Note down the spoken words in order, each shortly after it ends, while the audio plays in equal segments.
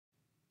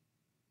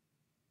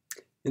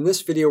In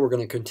this video, we're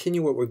going to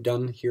continue what we've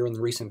done here in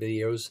the recent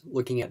videos,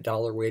 looking at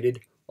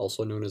dollar-weighted,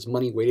 also known as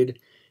money-weighted,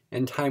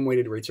 and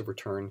time-weighted rates of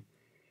return.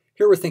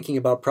 Here we're thinking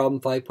about problem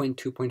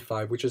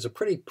 5.2.5, which is a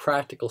pretty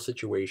practical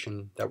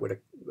situation that would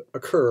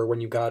occur when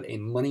you got a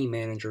money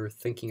manager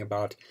thinking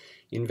about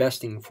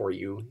investing for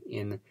you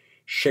in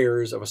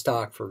shares of a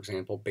stock, for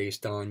example,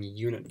 based on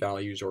unit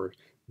values or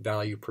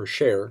value per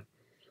share.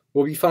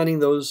 We'll be finding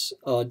those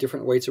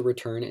different weights of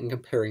return and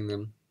comparing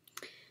them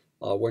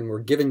when we're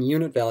given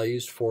unit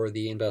values for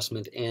the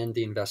investment and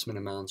the investment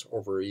amounts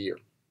over a year.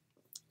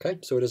 Okay,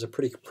 so it is a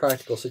pretty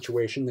practical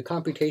situation. The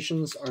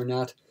computations are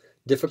not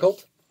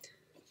difficult,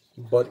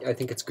 but I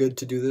think it's good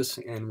to do this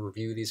and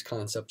review these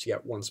concepts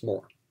yet once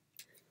more.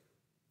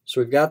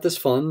 So we've got this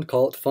fund,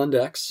 call it Fund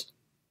X,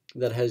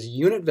 that has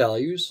unit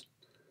values,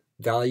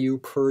 value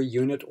per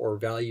unit or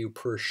value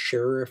per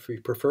share if we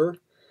prefer,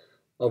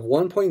 of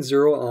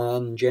 1.0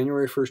 on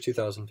January 1st,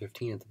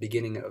 2015 at the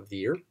beginning of the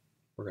year.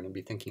 We're going to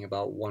be thinking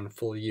about one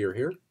full year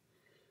here.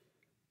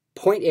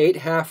 0.8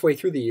 halfway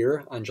through the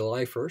year on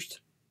July 1st.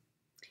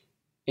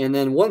 And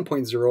then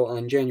 1.0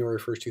 on January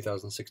 1st,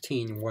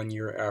 2016, 1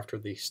 year after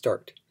the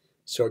start.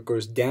 So it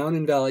goes down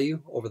in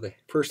value over the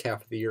first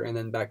half of the year and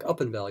then back up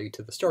in value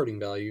to the starting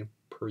value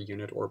per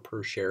unit or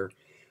per share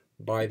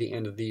by the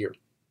end of the year.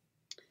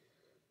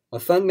 A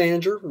fund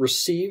manager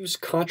receives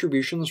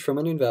contributions from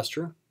an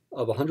investor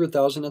of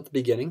 $100,000 at the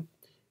beginning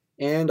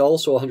and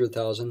also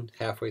 $100,000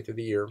 halfway through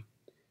the year.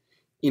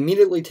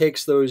 Immediately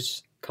takes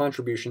those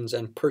contributions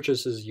and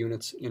purchases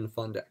units in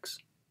Fund X.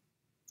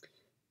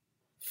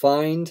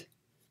 Find,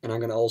 and I'm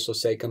going to also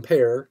say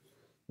compare,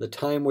 the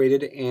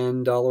time-weighted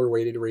and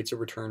dollar-weighted rates of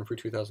return for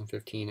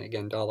 2015.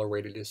 Again,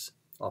 dollar-weighted is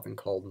often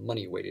called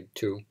money-weighted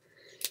too.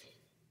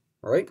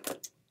 All right.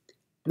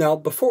 Now,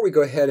 before we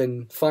go ahead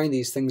and find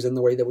these things in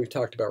the way that we've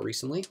talked about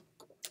recently,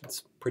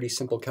 it's pretty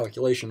simple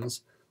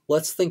calculations.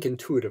 Let's think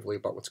intuitively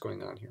about what's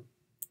going on here.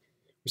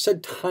 We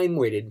said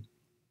time-weighted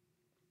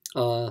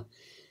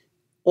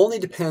only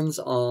depends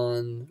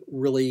on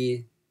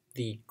really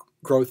the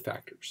growth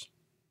factors,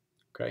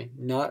 okay,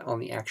 not on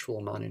the actual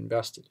amount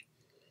invested.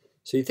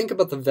 So you think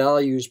about the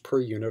values per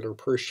unit or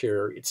per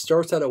share. It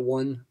starts out at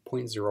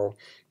 1.0,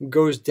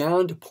 goes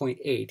down to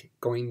 0.8,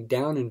 going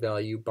down in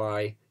value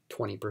by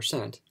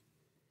 20%.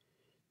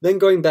 Then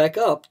going back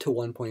up to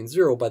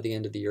 1.0 by the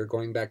end of the year,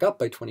 going back up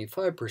by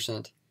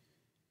 25%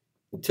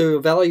 to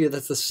a value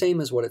that's the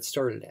same as what it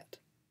started at.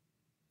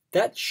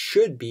 That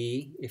should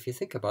be, if you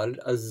think about it,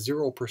 a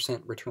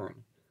 0%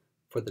 return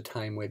for the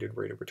time-weighted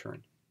rate of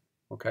return.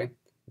 Okay?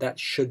 That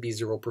should be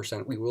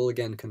 0%. We will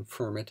again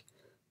confirm it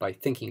by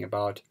thinking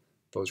about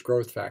those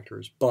growth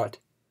factors, but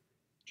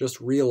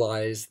just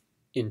realize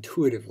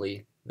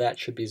intuitively that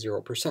should be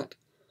 0%.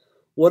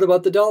 What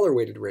about the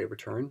dollar-weighted rate of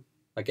return?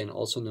 Again,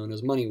 also known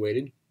as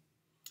money-weighted.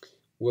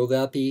 Will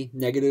that be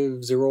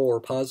negative, 0, or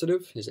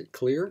positive? Is it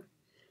clear?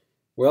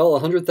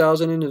 Well,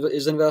 $100,000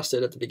 is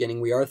invested at the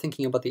beginning. We are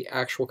thinking about the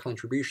actual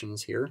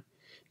contributions here.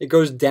 It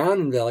goes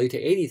down in value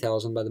to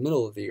 $80,000 by the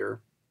middle of the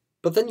year,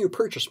 but then you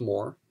purchase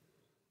more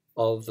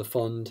of the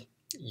fund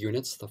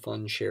units, the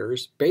fund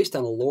shares, based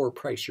on a lower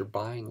price. You're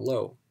buying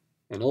low,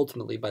 and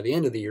ultimately by the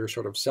end of the year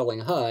sort of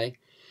selling high,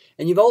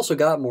 and you've also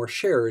got more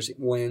shares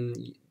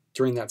when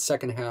during that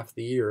second half of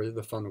the year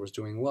the fund was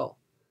doing well.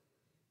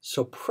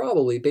 So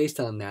probably based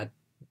on that,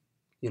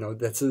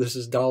 this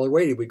is dollar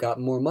weighted. We've got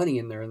more money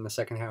in there in the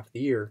second half of the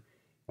year,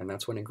 and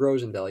that's when it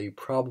grows in value.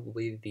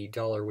 Probably the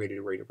dollar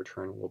weighted rate of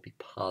return will be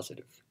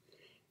positive,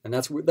 and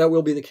that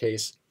will be the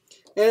case,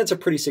 and it's a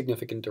pretty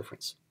significant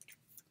difference.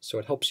 So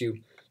it helps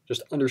you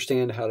just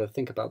understand how to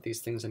think about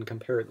these things and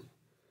compare them.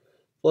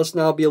 Let's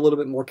now be a little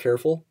bit more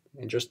careful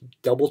and just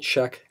double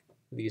check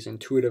these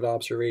intuitive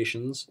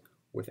observations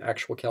with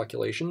actual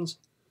calculations.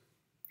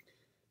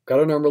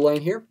 Got a number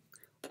line here.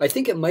 I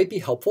think it might be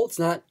helpful. It's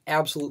not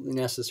absolutely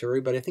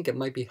necessary, but I think it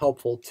might be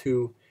helpful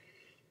to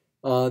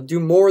do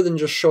more than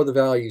just show the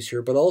values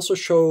here, but also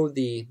show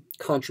the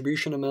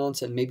contribution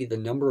amounts and maybe the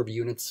number of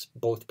units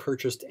both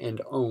purchased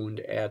and owned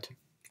at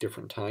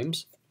different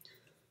times.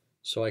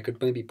 So I could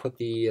maybe put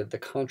the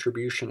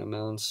contribution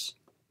amounts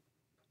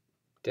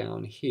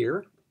down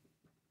here.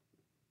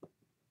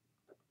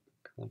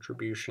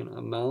 Contribution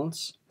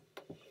amounts.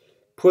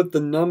 Put the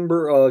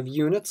number of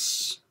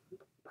units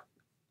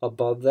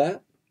above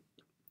that,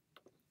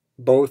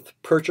 both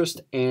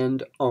purchased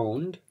and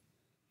owned,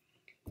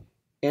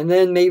 and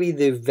then maybe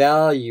the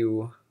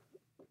value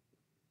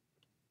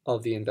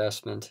of the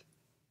investment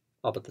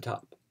up at the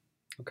top.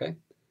 Okay?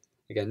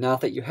 Again,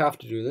 not that you have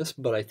to do this,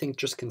 but I think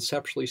just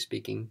conceptually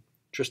speaking,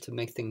 just to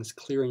make things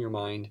clear in your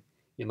mind,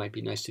 it might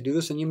be nice to do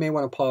this, and you may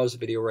want to pause the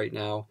video right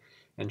now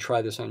and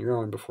try this on your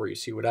own before you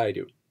see what I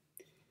do.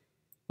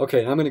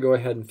 Okay, I'm going to go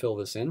ahead and fill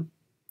this in.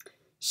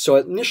 So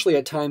initially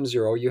at time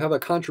 0, you have a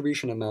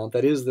contribution amount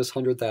that is this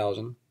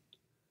 $100,000,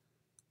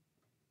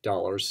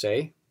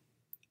 say.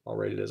 I'll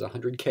rate it as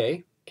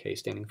 100K, K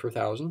standing for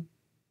 1,000.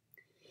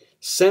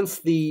 Since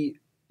the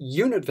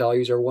unit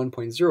values are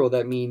 1.0,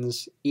 that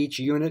means each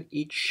unit,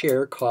 each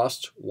share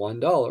costs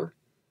 $1.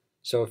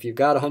 So if you've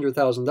got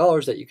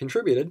 $100,000 that you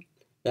contributed,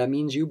 that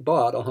means you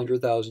bought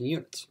 100,000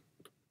 units.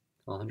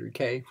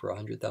 100K for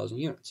 100,000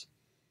 units.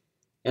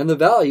 And the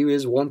value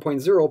is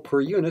 1.0 per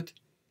unit.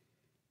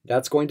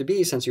 That's going to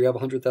be, since you have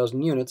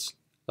 100,000 units,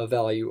 a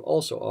value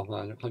also of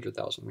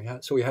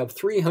 100,000. So we have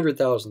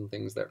 300,000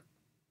 things there.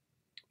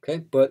 Okay,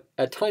 but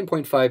at time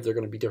point 5, they're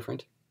going to be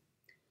different.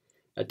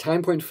 At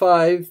time point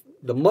 5,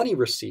 the money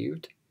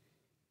received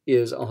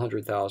is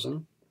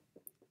 100,000.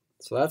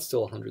 So that's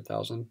still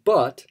 100,000,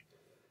 but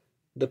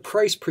the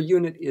price per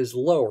unit is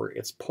lower.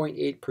 It's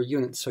 0.8 per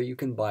unit, so you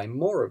can buy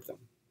more of them.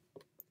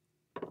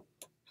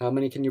 How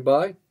many can you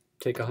buy?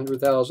 Take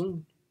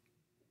 100,000,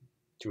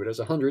 do it as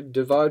 100,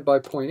 divide by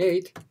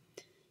 0.8,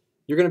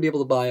 you're going to be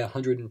able to buy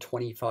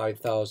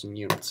 125,000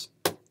 units.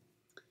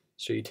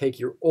 So you take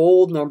your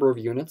old number of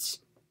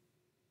units,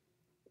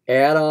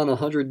 add on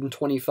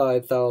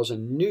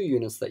 125,000 new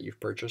units that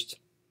you've purchased,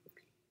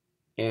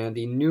 and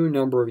the new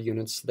number of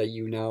units that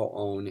you now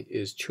own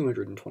is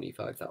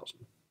 225,000.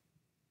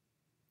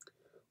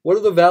 What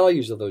are the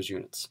values of those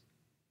units?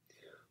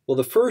 Well,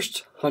 the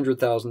first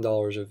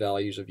 $100,000 of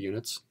values of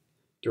units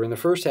during the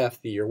first half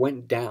of the year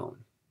went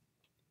down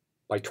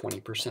by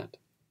 20%.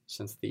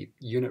 Since the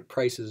unit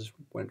prices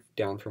went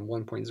down from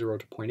 1.0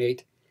 to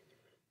 0.8,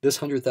 this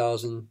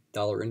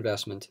 $100,000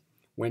 investment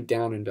went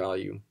down in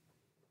value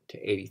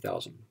to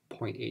 80,000,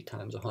 0.8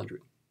 times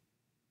 100.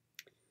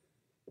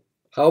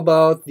 How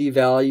about the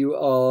value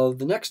of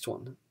the next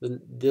one,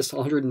 this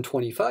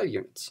 125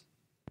 units?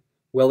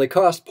 Well, they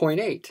cost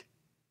 0.8,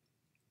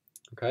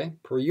 okay,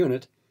 per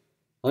unit.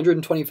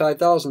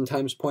 125,000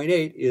 times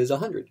 0.8 is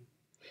 100,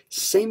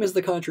 same as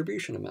the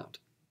contribution amount.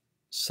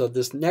 So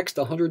this next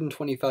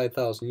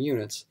 125,000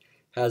 units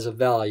has a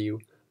value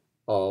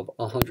of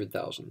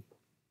 100,000,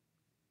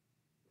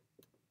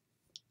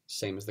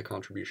 same as the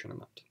contribution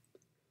amount,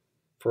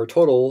 for a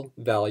total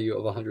value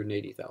of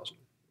 180,000.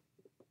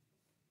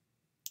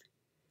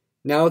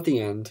 Now at the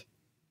end,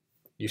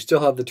 you still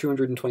have the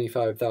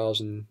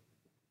 225,000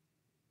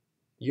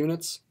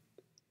 units.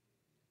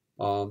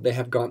 They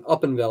have gone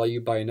up in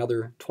value by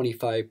another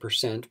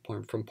 25%,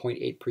 from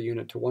 0.8 per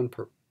unit to 1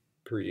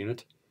 per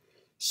unit.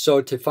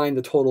 So to find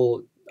the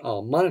total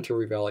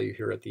monetary value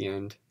here at the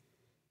end,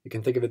 you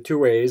can think of it two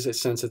ways.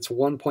 Since it's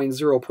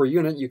 1.0 per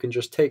unit, you can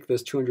just take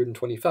this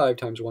 225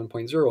 times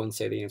 1.0 and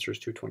say the answer is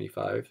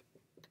 225.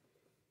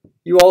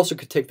 You also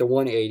could take the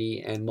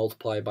 180 and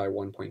multiply by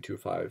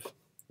 1.25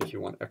 if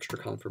you want extra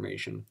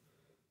confirmation.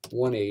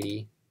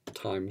 180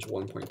 times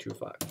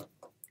 1.25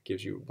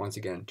 gives you, once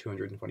again,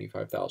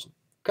 225,000.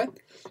 Okay?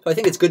 So I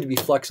think it's good to be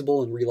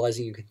flexible and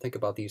realizing you can think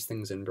about these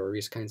things in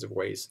various kinds of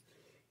ways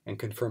and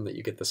confirm that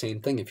you get the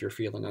same thing if you're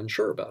feeling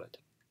unsure about it.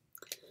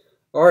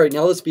 All right,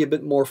 now let's be a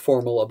bit more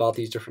formal about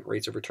these different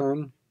rates of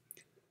return.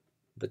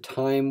 The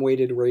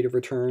time-weighted rate of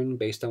return,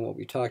 based on what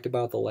we talked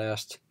about the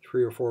last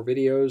 3 or 4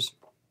 videos,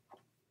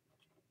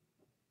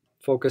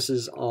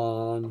 focuses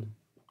on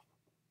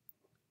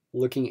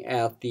looking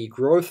at the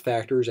growth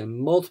factors and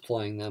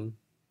multiplying them,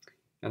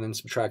 and then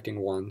subtracting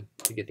 1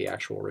 to get the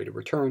actual rate of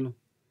return.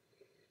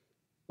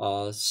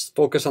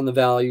 Focus on the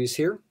values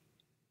here.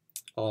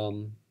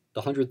 The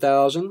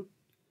 100,000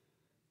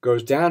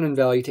 goes down in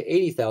value to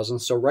 80,000,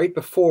 so right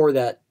before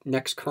that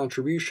next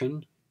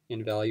contribution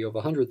in value of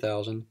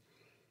 100,000,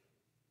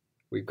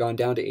 we've gone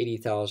down to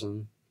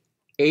 80,000.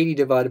 80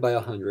 divided by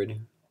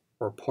 100,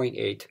 or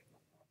 0.8,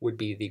 would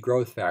be the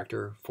growth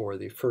factor for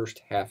the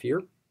first half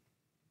year.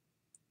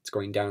 It's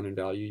going down in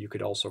value. You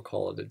could also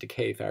call it a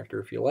decay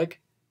factor if you like.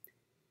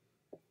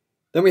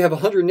 Then we have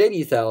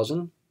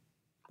 180,000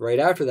 right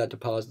after that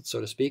deposit, so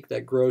to speak,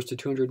 that grows to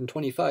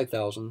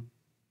 225,000.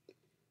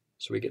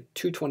 So we get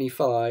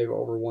 225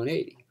 over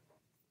 180.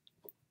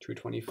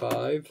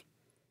 225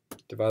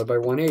 divided by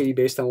 180,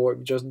 based on what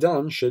we've just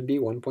done, should be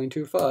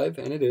 1.25,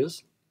 and it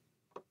is.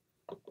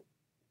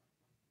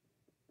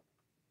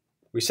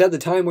 We said the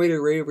time-weighted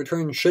rate of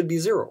return should be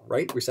 0,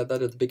 right? We said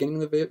that at the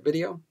beginning of the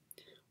video.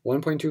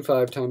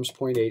 1.25 times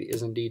 0.8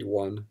 is indeed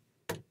 1.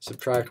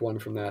 Subtract 1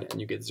 from that,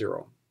 and you get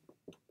 0.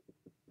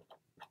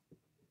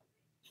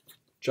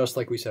 Just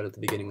like we said at the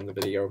beginning of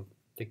the video,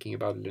 thinking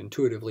about it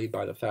intuitively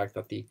by the fact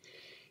that the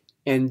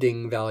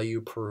ending value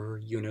per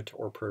unit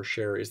or per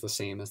share is the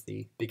same as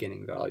the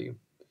beginning value.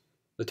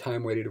 The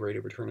time-weighted rate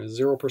of return is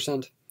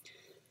 0%.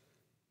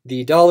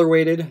 The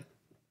dollar-weighted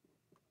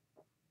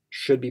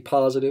should be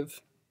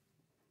positive.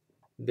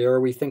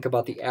 There we think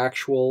about the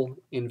actual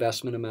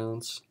investment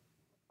amounts.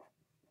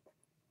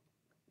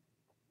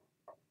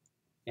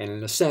 And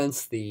in a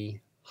sense,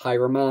 the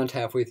higher amount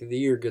halfway through the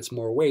year gets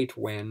more weight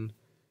when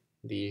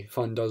the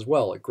fund does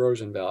well. It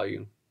grows in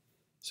value.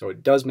 So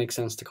it does make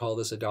sense to call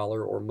this a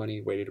dollar or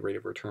money-weighted rate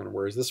of return,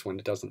 whereas this one,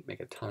 it doesn't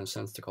make a ton of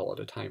sense to call it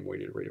a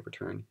time-weighted rate of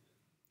return.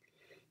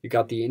 You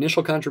got the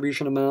initial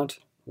contribution amount,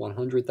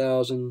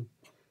 100,000.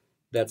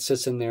 That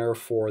sits in there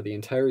for the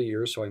entire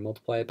year, so I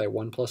multiply it by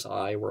 1 plus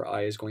I, where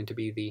I is going to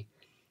be the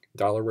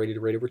dollar-weighted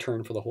rate of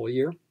return for the whole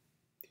year.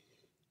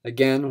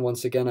 Again,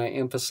 once again, I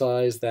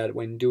emphasize that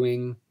when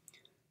doing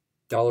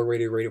dollar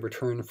weighted rate of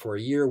return for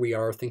a year, we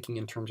are thinking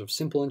in terms of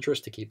simple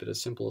interest to keep it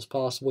as simple as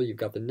possible. You've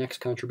got the next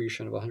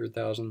contribution of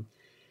 100,000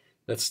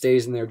 that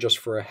stays in there just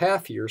for a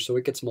half year, so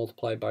it gets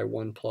multiplied by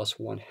 1 plus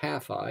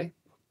 1/2 I.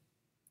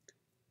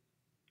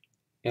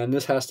 And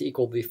this has to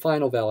equal the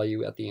final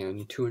value at the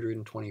end,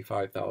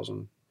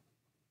 225,000.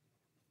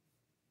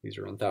 These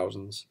are in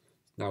thousands.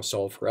 Now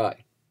solve for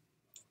I.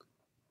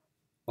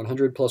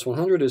 100 plus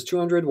 100 is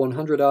 200.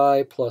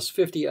 100i plus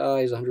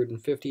 50i is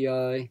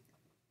 150i.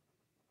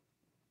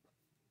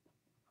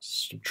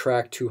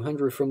 Subtract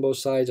 200 from both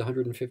sides.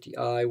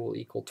 150i will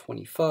equal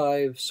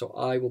 25. So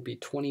I will be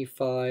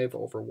 25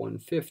 over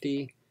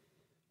 150,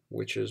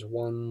 which is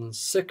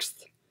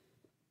 1/6,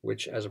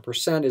 which as a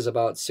percent is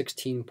about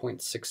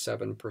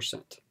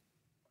 16.67%,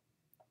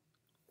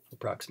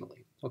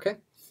 approximately. Okay,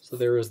 so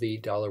there is the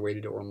dollar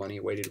weighted or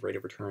money weighted rate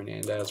of return,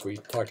 and as we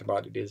talked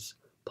about, it is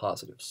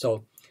positive.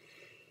 So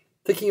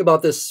thinking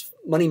about this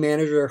money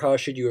manager, how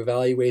should you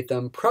evaluate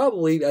them?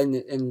 Probably,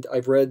 and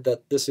I've read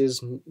that this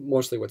is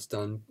mostly what's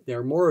done,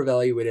 they're more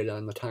evaluated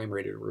on the time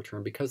rate of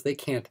return because they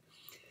can't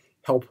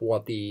help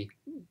what the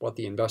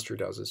investor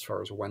does as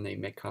far as when they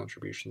make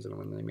contributions and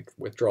when they make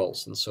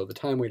withdrawals. And so the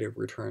time rate of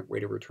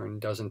return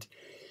doesn't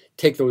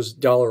take those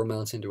dollar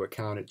amounts into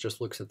account. It just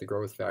looks at the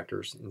growth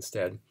factors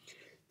instead.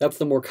 That's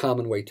the more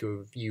common way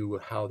to view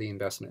how the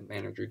investment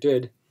manager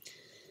did.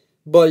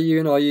 But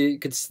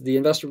the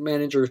investment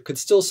manager could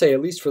still say,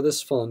 at least for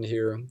this fund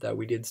here, that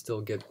we did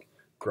still get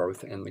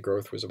growth, and the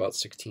growth was about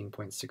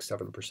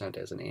 16.67%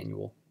 as an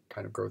annual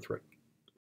kind of growth rate.